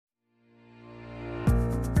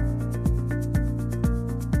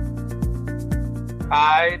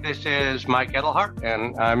Hi, this is Mike Edelhart,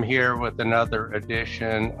 and I'm here with another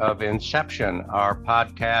edition of Inception, our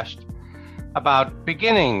podcast about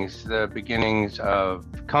beginnings, the beginnings of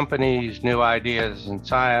companies, new ideas in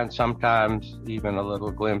science, sometimes even a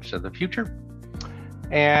little glimpse of the future.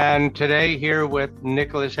 And today here with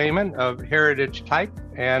Nicholas Heyman of Heritage Type.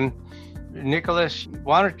 And Nicholas,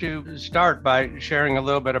 wanted to start by sharing a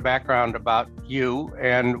little bit of background about you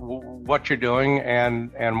and what you're doing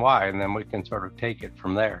and why, and then we can sort of take it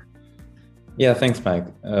from there. Yeah, thanks, Mike.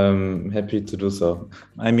 Happy to do so.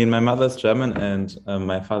 I mean, my mother's German and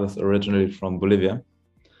my father's originally from Bolivia.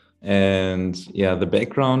 And yeah, the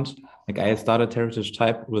background, I started Heritage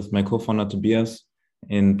Type with my co-founder Tobias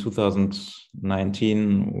in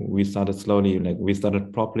 2019. We started slowly, we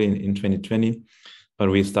started properly in 2020. But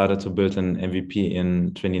we started to build an MVP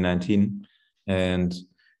in 2019, and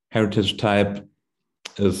Heritage Type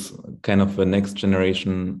is kind of a next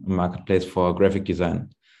generation marketplace for graphic design.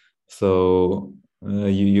 So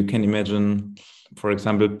you can imagine, for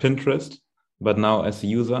example, Pinterest, but now as a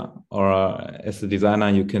user or as a designer,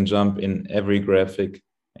 you can jump in every graphic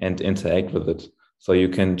and interact with it. So you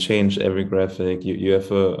can change every graphic. You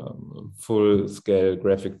have a full scale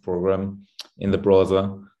graphic program in the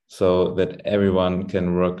browser, so that everyone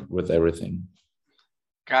can work with everything.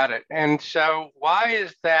 Got it. And so why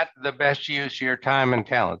is that the best use of your time and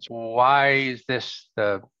talents? Why is this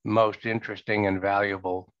the most interesting and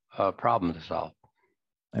valuable problem to solve?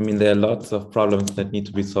 I mean, there are lots of problems that need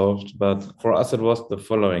to be solved, but for us, it was the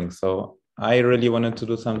following. So I really wanted to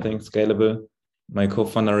do something scalable. My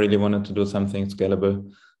co-founder really wanted to do something scalable.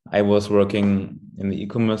 I was working in the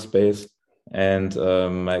e-commerce space, and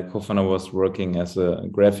my co-founder was working as a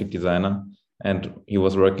graphic designer, and he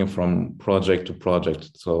was working from project to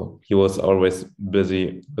project. So he was always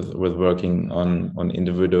busy with working on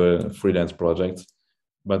individual freelance projects.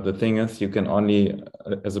 But the thing is, you can only,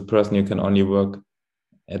 as a person, you can only work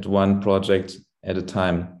at one project at a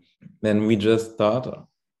time. Then we just thought,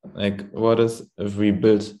 what is if we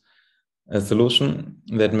build a solution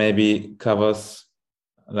that maybe covers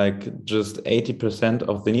just 80%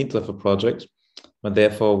 of the needs of a project, but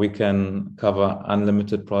therefore we can cover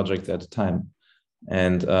unlimited projects at a time.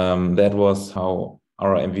 And that was how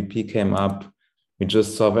our MVP came up. We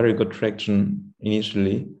just saw very good traction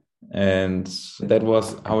initially, and that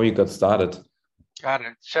was how we got started. Got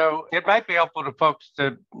it. So it might be helpful to folks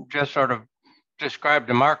to just sort of describe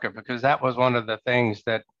the market, because that was one of the things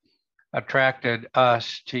that attracted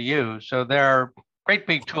us to you. So there are great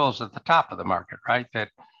big tools at the top of the market, right, that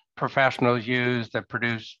professionals use that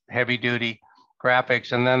produce heavy duty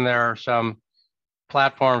graphics. And then there are some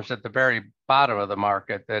platforms at the very bottom of the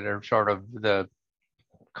market that are sort of the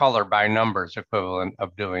color by numbers equivalent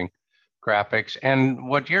of doing graphics. And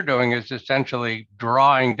what you're doing is essentially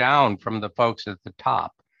drawing down from the folks at the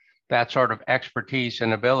top that sort of expertise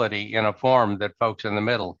and ability in a form that folks in the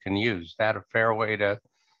middle can use. Is that a fair way to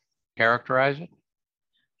characterize it?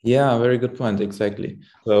 Yeah, very good point. Exactly.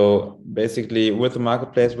 So basically, with the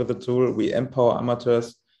marketplace, with the tool, we empower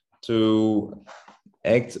amateurs to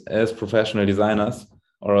act as professional designers,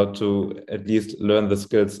 or to at least learn the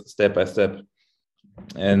skills step by step.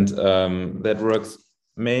 And that works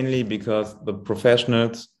mainly because the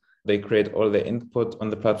professionals, they create all the input on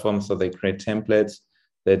the platform. So they create templates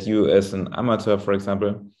that you as an amateur, for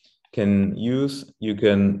example, can use. You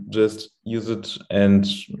can just use it and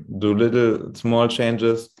do little small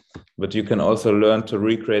changes, but you can also learn to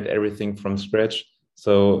recreate everything from scratch.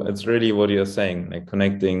 So it's really what you're saying,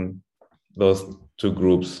 connecting those two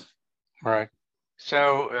groups. Right.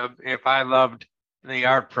 So if I loved the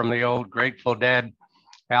art from the old Grateful Dead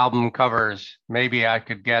album covers, maybe I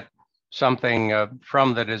could get something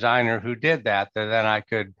from the designer who did that then I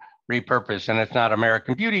could repurpose. And it's not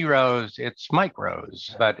American Beauty Rose, it's Mike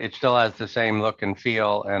Rose, but it still has the same look and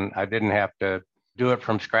feel. And I didn't have to do it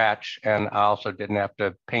from scratch. And I also didn't have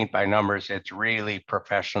to paint by numbers. It's really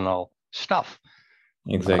professional stuff.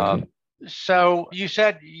 Exactly. So you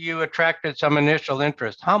said you attracted some initial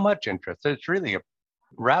interest. How much interest? It's really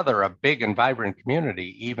rather a big and vibrant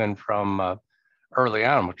community, even from early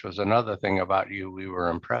on, which was another thing about you we were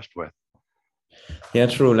impressed with. Yeah,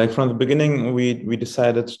 true. From the beginning, we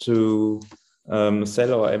decided to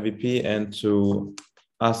sell our MVP and to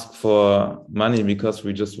ask for money, because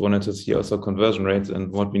we just wanted to see also conversion rates and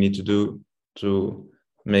what we need to do to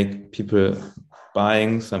make people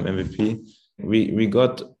buying some MVP. We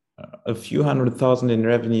got a few 100,000 in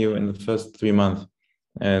revenue in the first 3 months,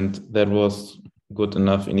 and that was good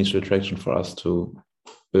enough initial traction for us to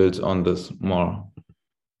build on this more.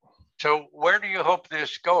 So where do you hope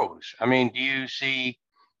this goes? I mean, do you see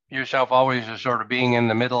yourself always as sort of being in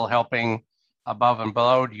the middle, helping above and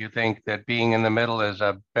below? Do you think that being in the middle is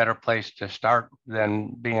a better place to start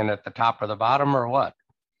than being at the top or the bottom, or what?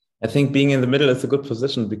 I think being in the middle is a good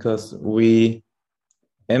position because we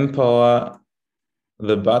empower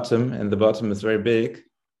the bottom, and the bottom is very big.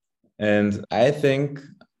 And I think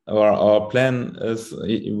our plan is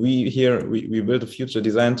we build a future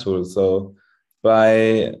design tool. So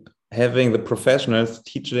by having the professionals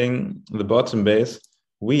teaching the bottom base,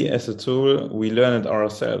 we as a tool, we learn it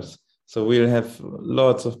ourselves. So we'll have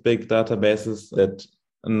lots of big databases that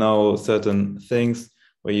know certain things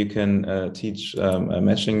where you can teach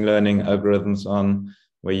machine learning algorithms on,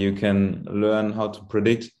 where you can learn how to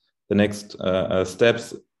predict the next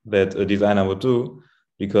steps that a designer would do,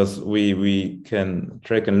 because we can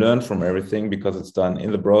track and learn from everything because it's done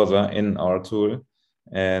in the browser in our tool,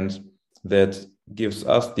 and that gives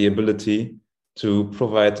us the ability to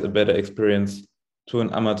provide a better experience to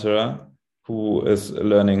an amateur who is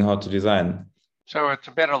learning how to design. So it's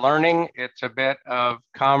a bit of learning, it's a bit of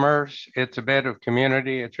commerce, it's a bit of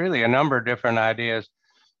community. It's really a number of different ideas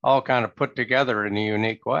all kind of put together in a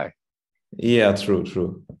unique way. Yeah,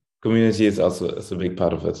 true. Community is a big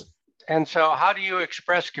part of it. And so, how do you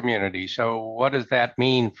express community? So, what does that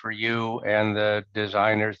mean for you and the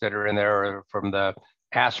designers that are in there, or from the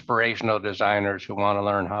aspirational designers who want to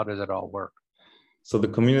learn? How does it all work? So the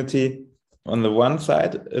community, on the one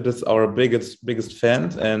side, it is our biggest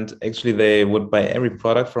fans, and actually they would buy every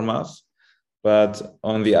product from us. But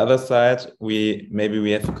on the other side, we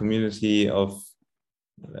have a community of,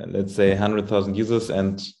 let's say, 100,000 users,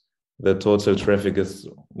 and the total traffic is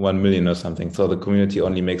 1 million or something. So the community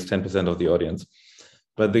only makes 10% of the audience.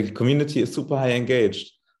 But the community is super high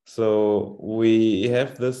engaged. So we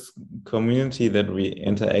have this community that we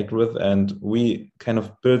interact with, and we kind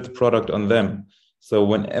of build the product on them. So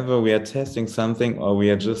whenever we are testing something, or we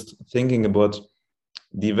are just thinking about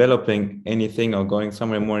developing anything or going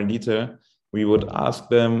somewhere more in detail, we would ask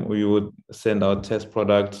them, we would send out test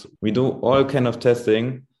products. We do all kind of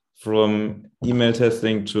testing, from email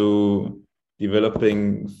testing to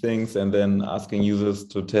developing things and then asking users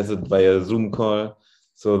to test it via Zoom call,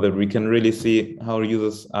 so that we can really see how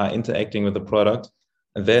users are interacting with the product.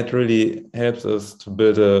 And that really helps us to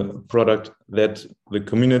build a product that the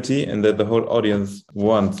community and that the whole audience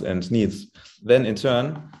wants and needs. Then in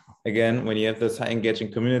turn, again, when you have this high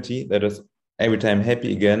engaging community that is every time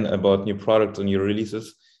happy again about new products and new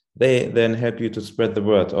releases, they then help you to spread the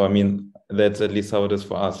word. Or I mean, that's at least how it is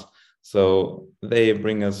for us. So they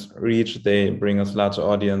bring us reach, they bring us larger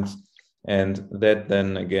audience, and that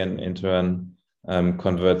then again in turn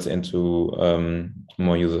converts into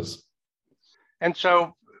more users. And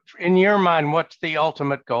so, in your mind, what's the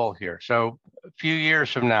ultimate goal here? So, a few years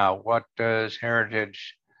from now, what does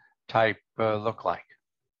Heritage Type look like?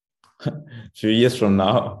 A few years from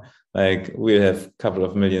now, like, we'll have a couple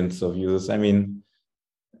of millions of users. I mean,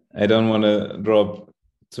 I don't want to drop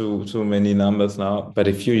too many numbers now, but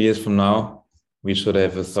a few years from now, we should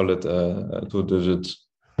have a solid 2-digit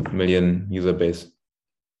million user base.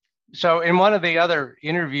 So in one of the other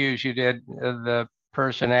interviews you did, the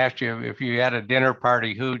person asked you if you had a dinner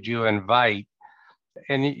party, who'd you invite?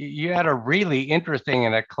 And you had a really interesting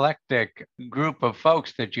and eclectic group of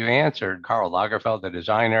folks that you answered. Karl Lagerfeld, the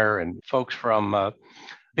designer, and folks from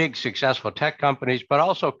big successful tech companies, but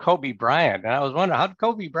also Kobe Bryant. And I was wondering, how did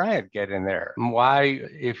Kobe Bryant get in there? Why,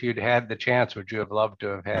 if you'd had the chance, would you have loved to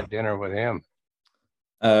have had dinner with him?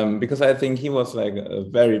 Because I think he was like a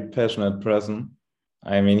very passionate person.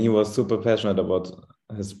 I mean, he was super passionate about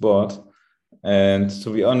his sport. And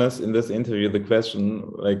to be honest, in this interview, the question,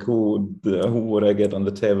 like, who would I get on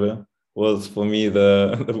the table, was for me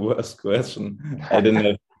the worst question. I didn't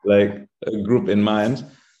have like a group in mind,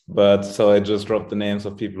 but so I just dropped the names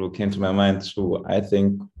of people who came to my mind, who I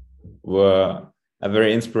think were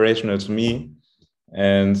very inspirational to me.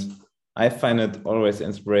 And I find it always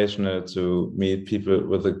inspirational to meet people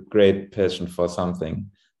with a great passion for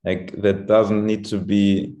something. Like, that doesn't need to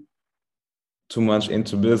be too much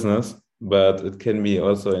into business, but it can be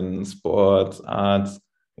also in sports, arts,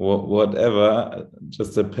 whatever,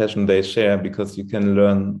 just a passion they share, because you can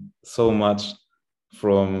learn so much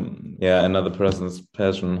from another person's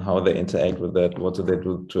passion, how they interact with that, what do they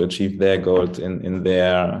do to achieve their goals in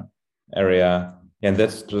their area. And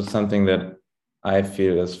that's just something that I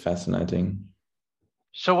feel is fascinating.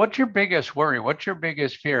 So what's your biggest worry? What's your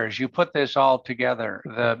biggest fear as you put this all together,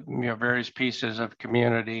 the various pieces of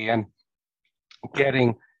community and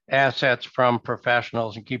getting assets from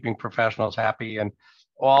professionals and keeping professionals happy and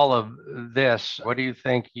all of this? What do you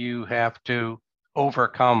think you have to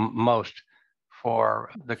overcome most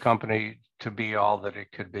for the company to be all that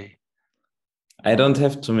it could be? I don't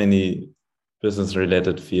have too many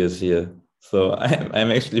business-related fears here. So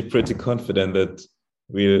I'm actually pretty confident that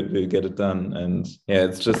we'll get it done. And yeah,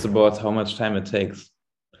 it's just about how much time it takes.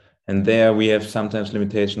 And there we have sometimes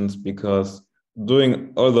limitations because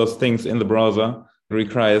doing all those things in the browser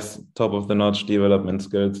requires top-of-the-notch development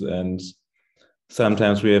skills. And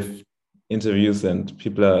sometimes we have interviews and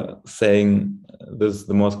people are saying this is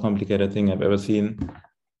the most complicated thing I've ever seen.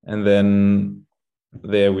 And then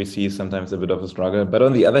there we see sometimes a bit of a struggle. But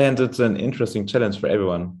on the other hand, it's an interesting challenge for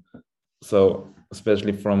everyone. So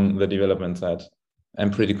especially from the development side,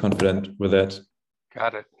 I'm pretty confident with that.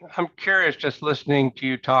 Got it. I'm curious, just listening to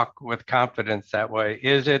you talk with confidence that way.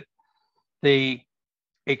 Is it the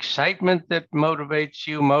excitement that motivates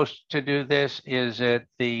you most to do this? Is it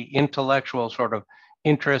the intellectual sort of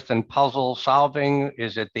interest in puzzle solving?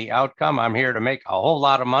 Is it the outcome? I'm here to make a whole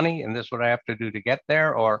lot of money and this is what I have to do to get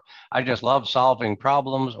there. Or I just love solving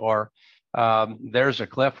problems. Or there's a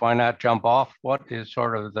cliff, why not jump off? What is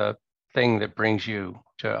sort of the thing that brings you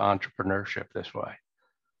to entrepreneurship this way?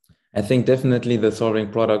 I think definitely the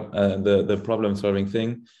the problem solving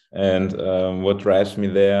thing. And what drives me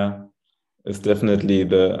there is definitely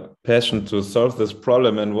the passion to solve this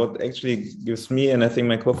problem. And what actually gives me, and I think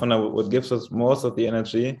my co-founder, what gives us most of the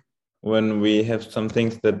energy when we have some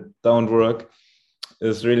things that don't work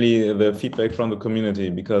is really the feedback from the community,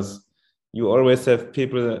 because you always have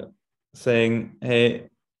people saying, hey,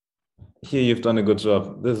 here you've done a good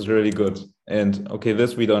job. This is really good. And okay,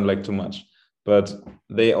 this we don't like too much. But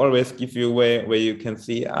they always give you a way where you can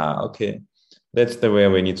see, okay, that's the way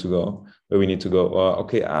we need to go, or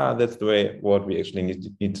okay, that's the way what we actually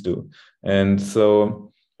need to do. And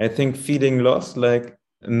so I think feeling lost, like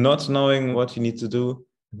not knowing what you need to do,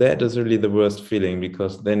 that is really the worst feeling,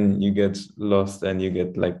 because then you get lost and you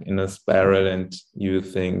get like in a spiral and you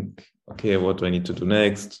think, okay, what do I need to do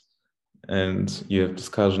next? And you have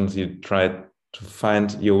discussions, you try to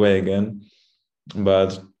find your way again.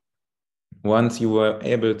 But once you were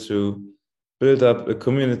able to build up a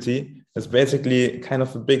community, it's basically kind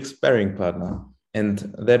of a big sparring partner. And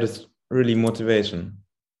that is really motivation.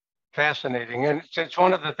 Fascinating. And it's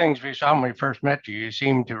one of the things we saw when we first met you. You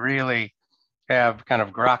seem to really have kind of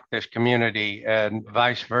grokked this community and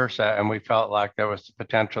vice versa. And we felt like there was the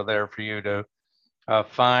potential there for you to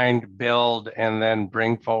find, build, and then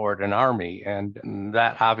bring forward an army. And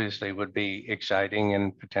that obviously would be exciting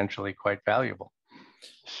and potentially quite valuable.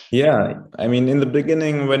 Yeah, I mean, in the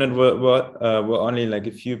beginning, when it were only like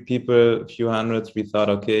a few people, a few hundreds, we thought,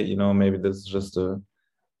 okay, maybe this is just a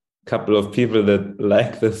couple of people that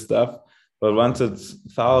like this stuff. But once it's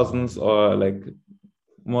thousands or like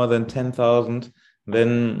more than 10,000,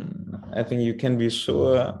 then I think you can be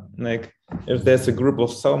sure, like, if there's a group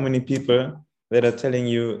of so many people that are telling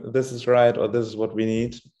you this is right or this is what we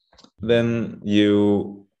need, then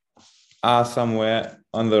you are somewhere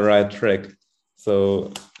on the right track.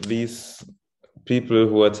 So these people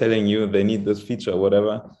who are telling you they need this feature or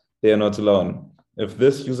whatever, they are not alone. If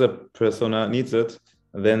this user persona needs it,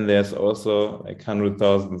 then there's also like hundreds of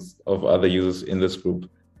thousands of other users in this group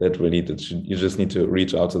that will need it. You just need to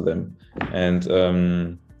reach out to them.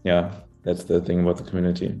 And yeah, that's the thing about the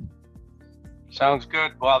community. Sounds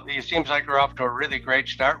good. Well, it seems like we're off to a really great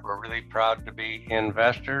start. We're really proud to be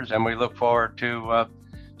investors, and we look forward to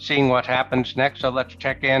seeing what happens next. So let's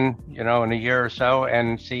check in, in a year or so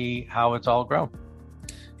and see how it's all grown.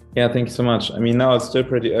 Yeah, thank you so much. I mean, now it's still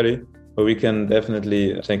pretty early, but we can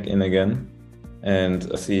definitely check in again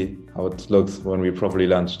and see how it looks when we properly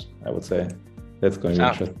launched, I would say. That's going to be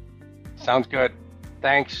interesting. Sounds good.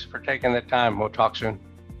 Thanks for taking the time. We'll talk soon.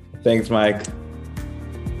 Thanks, Mike.